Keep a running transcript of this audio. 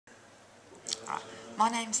My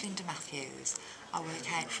name's Linda Matthews. I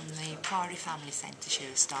work out from the Priory Family Centre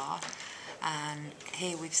CIC, and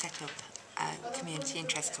here we've set up a community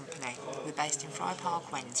interest company. We're based in Friar Park,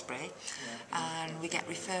 Wednesbury, and we get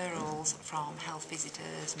referrals from health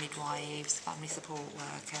visitors, midwives, family support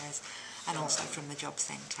workers, and also from the job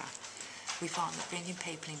centre. We find that bringing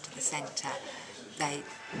people into the centre, they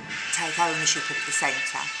take ownership of the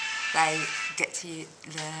centre. They get to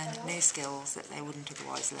learn new skills that they wouldn't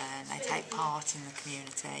otherwise learn. They take part in the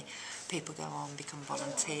community. People go on, become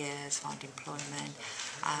volunteers, find employment,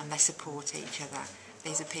 and they support each other.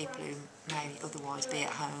 These are people who may otherwise be at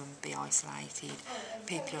home, be isolated.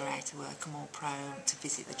 People who are out of work are more prone to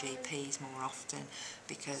visit the GPs more often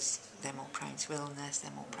because they're more prone to illness,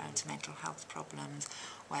 they're more prone to mental health problems.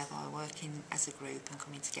 Whereby working as a group and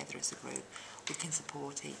coming together as a group, we can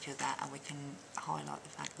support each other and we can highlight the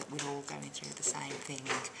fact that we're all going through the same thing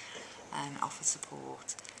and offer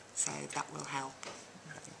support. So that will help.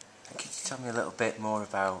 Could you tell me a little bit more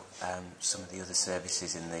about some of the other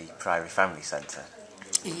services in the Priory Family Centre?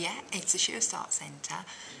 Yeah, it's a CIC centre,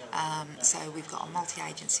 so we've got a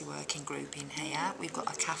multi-agency working group in here, we've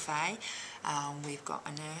got a cafe, we've got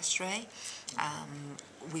a nursery,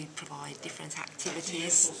 we provide different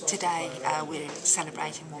activities. Today we're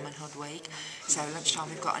celebrating Womanhood Week, so lunchtime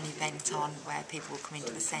we've got an event on where people will come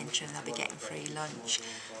into the centre and they'll be getting free lunch.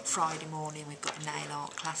 Friday morning we've got nail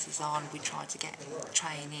art classes on, we try to get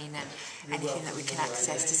training and anything that we can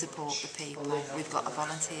access to support the people. We've got a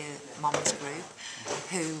volunteer mums group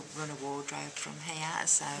who run a wardrobe from here,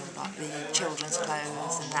 so like the children's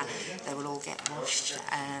clothes and that, they will all get washed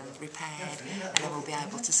and repaired, and then we'll be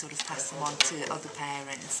able to sort of pass them on to other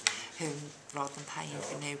parents who, rather than paying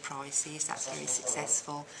for new prices, that's very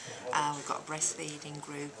successful. We've got a breastfeeding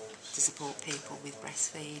group to support people with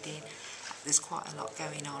breastfeeding. There's quite a lot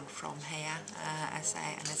going on from here,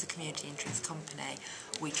 and as a community interest company,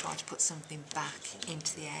 we try to put something back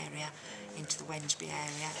into the area, into the Wednesbury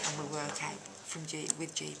area, and we work out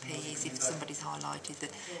with GPs if somebody's highlighted that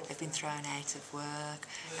they've been thrown out of work,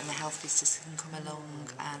 and the health visitors can come along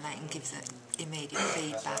and they can give them immediate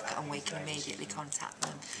feedback, and we can immediately contact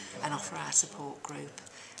them and offer our support group,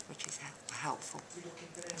 which is helpful.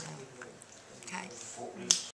 Okay.